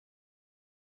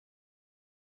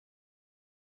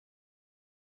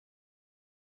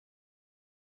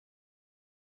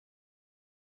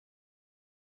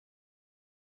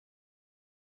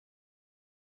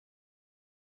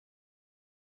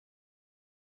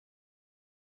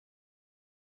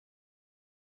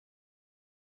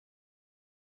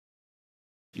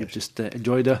you've just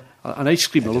enjoyed an ice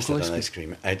cream, a local ice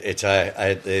cream.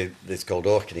 It's called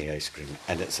Orkney ice cream,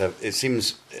 and it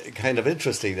seems kind of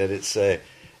interesting that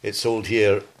it's sold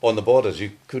here on the borders.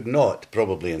 You could not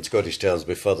probably in Scottish Tales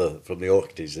be further from the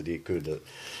Orkneys than you could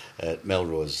at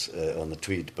Melrose on the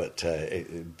Tweed, but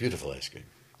beautiful ice cream.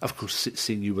 Of course,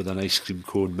 seeing you with an ice cream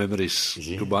cone, memories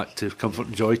go back to Comfort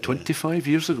and Joy 25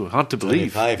 years ago. Hard to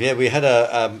believe. 25, yeah. We had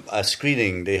a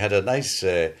screening. They had a nice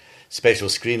special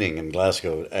screening in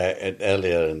Glasgow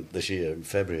earlier this year, in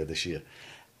February of this year.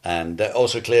 And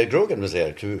also Claire Grogan was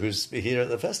there, who's here at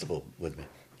the festival with me,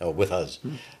 or with us.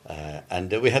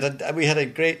 And we had a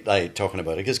great night talking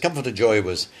about it, because Comfort and Joy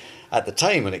was, at the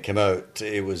time when it came out,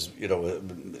 it was, it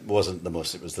wasn't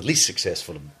it was the least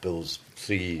successful of Bill's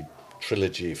 3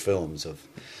 trilogy films of,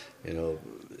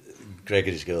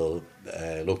 Gregory's Girl,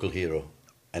 Local Hero,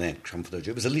 and then Comfort and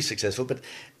Joy. It was the least successful, but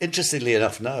interestingly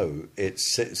enough now,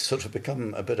 it's sort of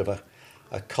become a bit of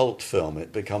a cult film.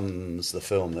 It becomes the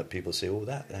film that people say,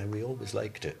 we always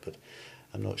liked it, but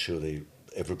I'm not sure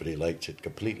everybody liked it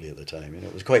completely at the time.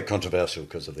 It was quite controversial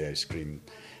because of the ice cream,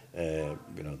 the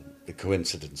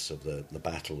coincidence of the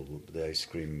battle, the ice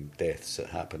cream deaths that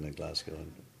happened in Glasgow.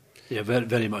 Yeah, very,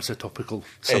 very much a topical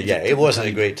subject. It wasn't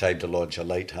a great time to launch a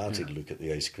light-hearted look at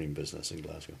the ice cream business in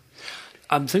Glasgow.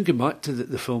 I'm thinking back to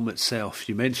the film itself.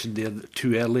 You mentioned the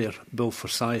 2 earlier Bill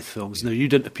Forsyth films. Now, you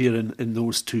didn't appear in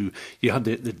those 2. You had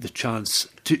the chance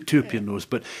to appear in those.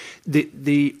 But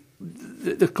the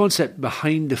concept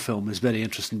behind the film is very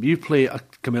interesting. You play a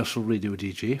commercial radio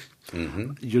DJ.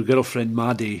 Mm-hmm. Your girlfriend,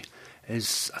 Maddie,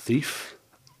 is a thief.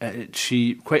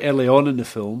 She, quite early on in the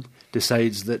film,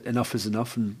 decides that enough is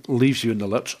enough and leaves you in the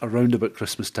lurch around about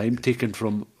Christmas time, taken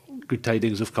from Good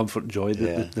Tidings of Comfort and Joy,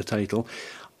 the title.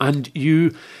 And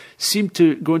you seem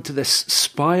to go into this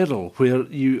spiral where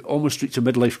you almost reach a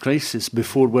midlife crisis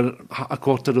before we're a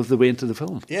quarter of the way into the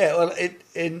film. Yeah, well,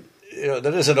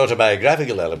 there is an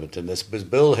autobiographical element in this, because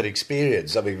Bill had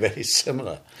experienced something very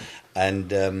similar.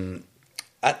 And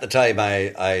at the time,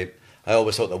 I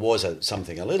always thought there was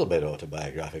something a little bit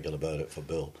autobiographical about it for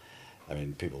Bill. I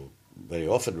mean, people very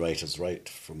often, writers write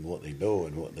from what they know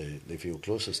and what they feel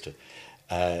closest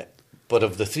to. But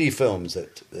of the 3 films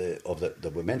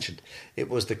that were mentioned, it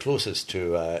was the closest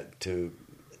to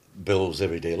Bill's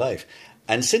everyday life.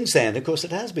 And since then, of course,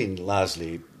 it has been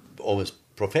largely almost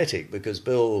prophetic, because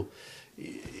Bill,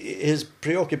 his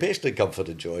preoccupation in Comfort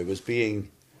and Joy was being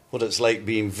what it's like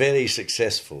being very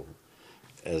successful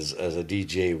as a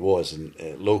DJ was, and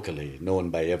locally known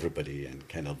by everybody and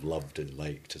kind of loved and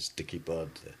liked as Dickie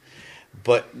Bird.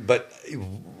 But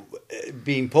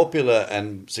being popular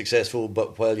and successful,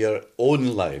 but while your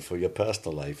own life or your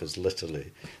personal life has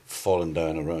literally fallen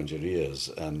down around your ears,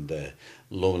 and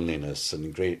loneliness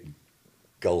and great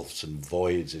gulfs and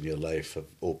voids in your life have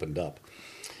opened up.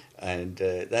 And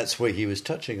that's what he was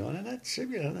touching on, and I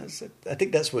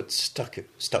think that's what stuck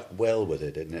well with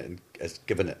it, and has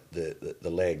given it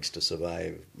the legs to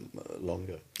survive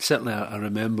longer. Certainly, I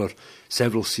remember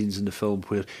several scenes in the film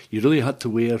where you really had to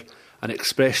wear an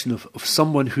expression of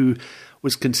someone who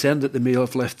was concerned that they may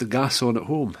have left the gas on at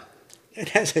home.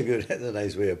 That's a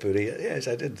nice way of putting it. Yes,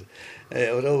 I did.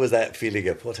 It was always that feeling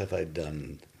of, what have I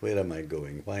done? Where am I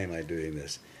going? Why am I doing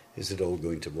this? Is it all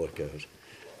going to work out?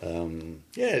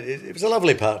 It was a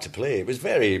lovely part to play. It was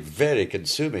very, very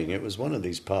consuming. It was one of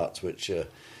these parts which, you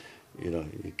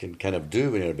can kind of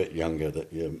do when you're a bit younger,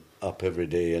 that you're up every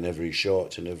day and every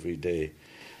shot and every day.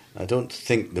 I don't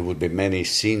think there would be many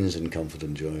scenes in Comfort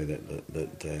and Joy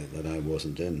that I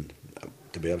wasn't in.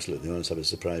 To be absolutely honest, I was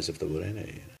surprised if there were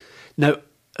any. Now,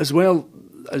 as well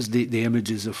as the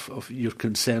images of your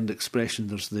concerned expression,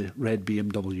 there's the red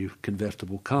BMW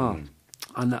convertible car. Mm.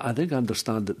 And I think I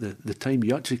understand that the time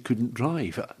you actually couldn't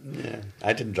drive. Yeah,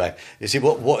 I didn't drive. You see,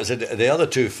 what is it? The other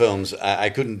 2 films I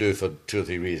couldn't do for 2 or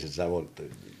 3 reasons. I won't,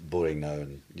 boring now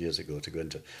and years ago to go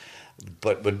into.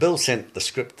 But when Bill sent the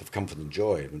script of Comfort and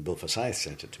Joy, when Bill Forsyth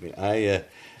sent it to me,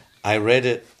 I read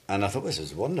it and I thought, this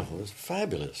is wonderful. It's a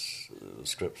fabulous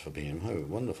script for me, and how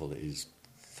wonderful that he's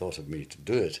thought of me to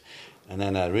do it. And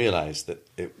then I realised that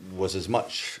it was as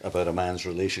much about a man's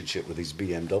relationship with his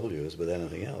BMW as with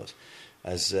anything else,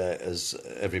 as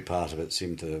every part of it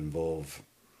seemed to involve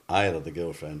either the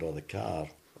girlfriend or the car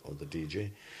or the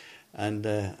DJ. And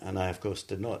I, of course,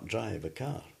 did not drive a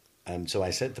car. And so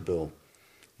I said to Bill,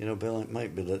 Bill, it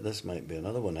might be that this might be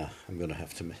another one I'm going to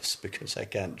have to miss because I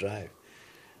can't drive.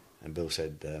 And Bill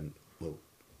said, well,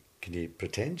 can you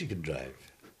pretend you can drive?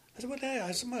 I said,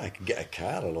 well, I can get a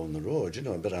car along the road,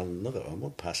 but I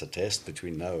won't pass a test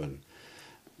between now and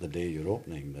the day you're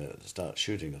opening to start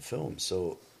shooting the film.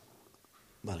 So,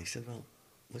 well, he said, well,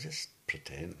 we'll just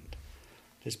pretend.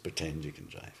 Just pretend you can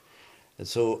drive. And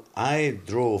so I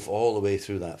drove all the way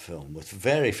through that film with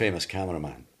very famous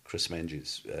cameraman Chris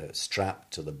Menges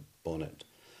strapped to the bonnet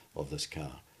of this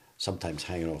car, sometimes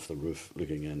hanging off the roof,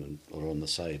 looking in or on the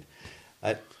side,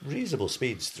 at reasonable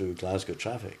speeds through Glasgow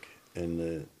traffic in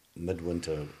the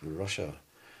midwinter rush hour,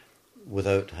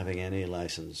 without having any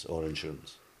licence or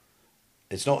insurance.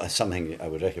 It's not something I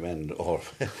would recommend, or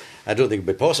I don't think it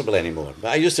would be possible anymore.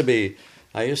 But I used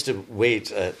to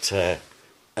wait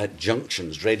at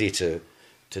junctions, ready to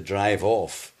drive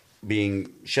off,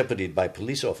 being shepherded by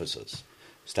police officers,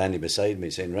 standing beside me,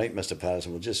 saying, "Right, Mr.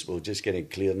 Paterson, we're just getting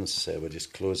clearance. We're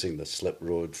just closing the slip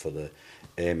road for the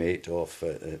M8 off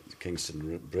at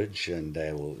Kingston Bridge, and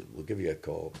we'll give you a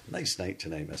call. Nice night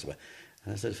tonight, Mr. Paterson."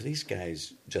 And I said, if these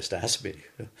guys just asked me,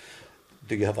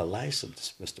 "Do you have a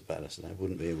licence, Mr. Paterson?" I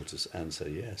wouldn't be able to answer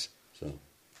yes. So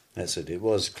that's it. It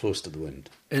was close to the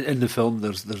wind. In the film,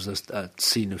 there's a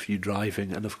scene of you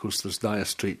driving, and of course there's Dire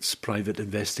Straits' Private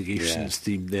Investigations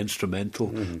theme, the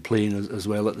instrumental, playing as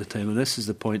well at the time. And this is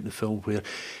the point in the film where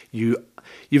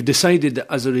you've decided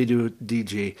that as a radio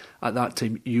DJ at that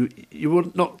time, you were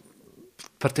not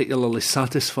particularly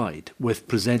satisfied with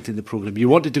presenting the programme. You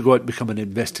wanted to go out and become an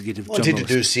investigative journalist. I wanted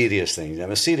to do serious things.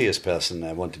 I'm a serious person.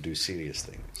 I want to do serious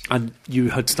things. And you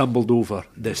had stumbled over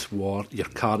this war. Your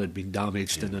car had been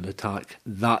damaged in an attack.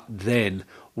 That then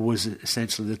was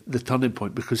essentially the turning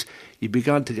point, because you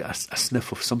began to get a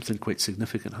sniff of something quite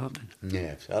significant happening.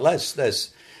 Yes.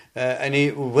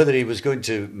 And whether he was going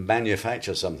to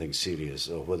manufacture something serious,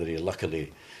 or whether he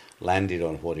luckily landed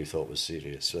on what he thought was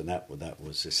serious. And that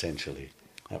was essentially...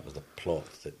 that was the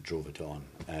plot that drove it on.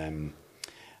 And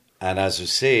as you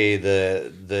say,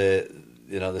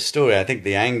 the story, I think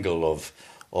the angle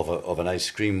of an ice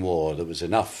cream war, there's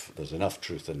enough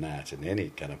truth in that, in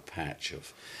any kind of patch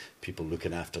of people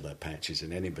looking after their patches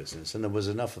in any business, and there was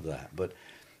enough of that. But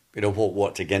what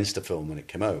worked against the film when it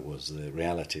came out was the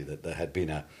reality that there had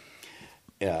been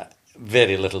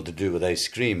very little to do with ice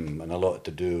cream and a lot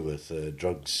to do with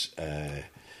drugs,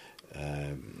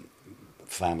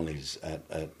 families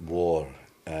at war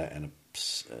in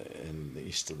the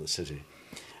east of the city.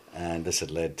 And this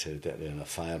had led to a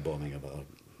firebombing, of a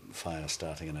fire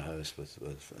starting in a house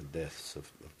with deaths of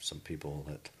some people.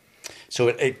 So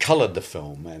it coloured the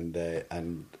film and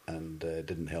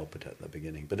didn't help it at the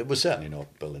beginning. But it was certainly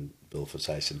not Bill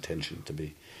Forsyth's intention to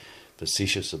be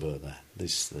facetious about that.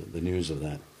 The news of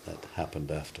that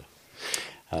happened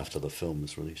after the film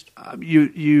was released.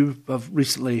 You have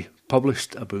recently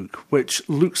published a book which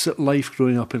looks at life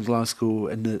growing up in Glasgow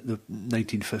in the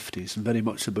 1950s, and very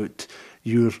much about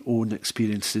your own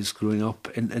experiences growing up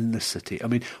in this city. I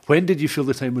mean, when did you feel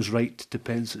the time was right to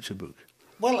pen such a book?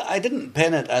 Well, I didn't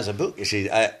pen it as a book, you see.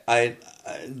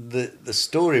 The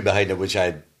story behind it, which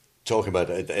I talk about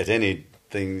at any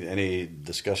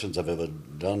discussions I've ever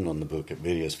done on the book at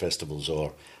various festivals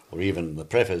or even the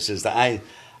preface, is that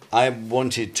I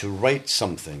wanted to write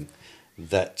something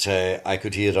that I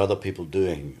could hear other people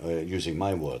doing, using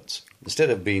my words. Instead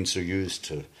of being so used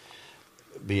to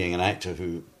being an actor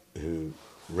who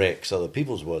wrecks other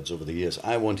people's words over the years,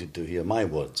 I wanted to hear my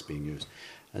words being used.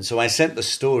 And so I sent the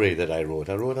story that I wrote.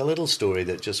 I wrote a little story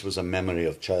that just was a memory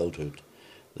of childhood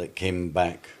that came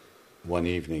back one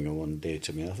evening or one day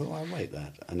to me. I thought, I'll write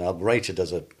that. And I'll write it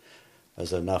as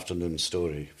an afternoon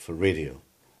story for radio.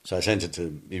 So I sent it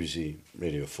to BBC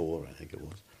Radio 4, I think it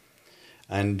was.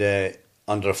 And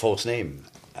under a false name,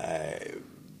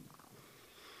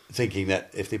 thinking that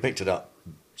if they picked it up,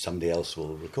 somebody else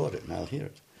will record it and I'll hear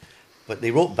it. But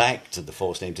they wrote back to the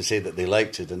false name to say that they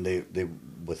liked it and they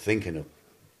were thinking of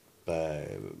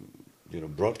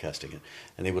broadcasting it,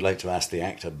 and they would like to ask the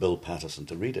actor Bill Paterson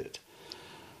to read it.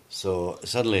 So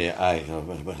suddenly I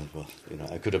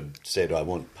could have said, I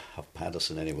won't have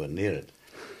Paterson anywhere near it,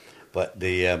 but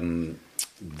I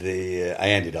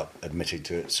ended up admitting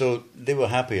to it. So they were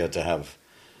happier to have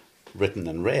written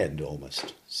and read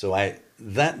almost. So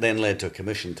that then led to a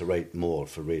commission to write more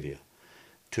for radio.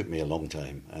 Took me a long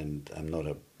time, and I'm not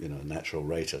a natural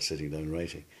writer sitting down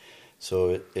writing.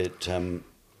 So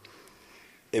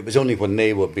it was only when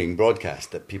they were being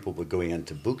broadcast that people were going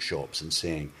into bookshops and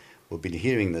saying, "We've been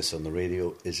hearing this on the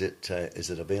radio. Is it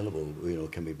available?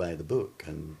 Can we buy the book?"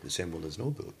 And they said, "Well, there's no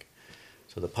book."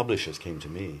 So the publishers came to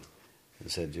me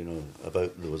and said,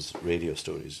 about those radio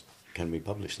stories, can we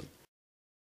publish them?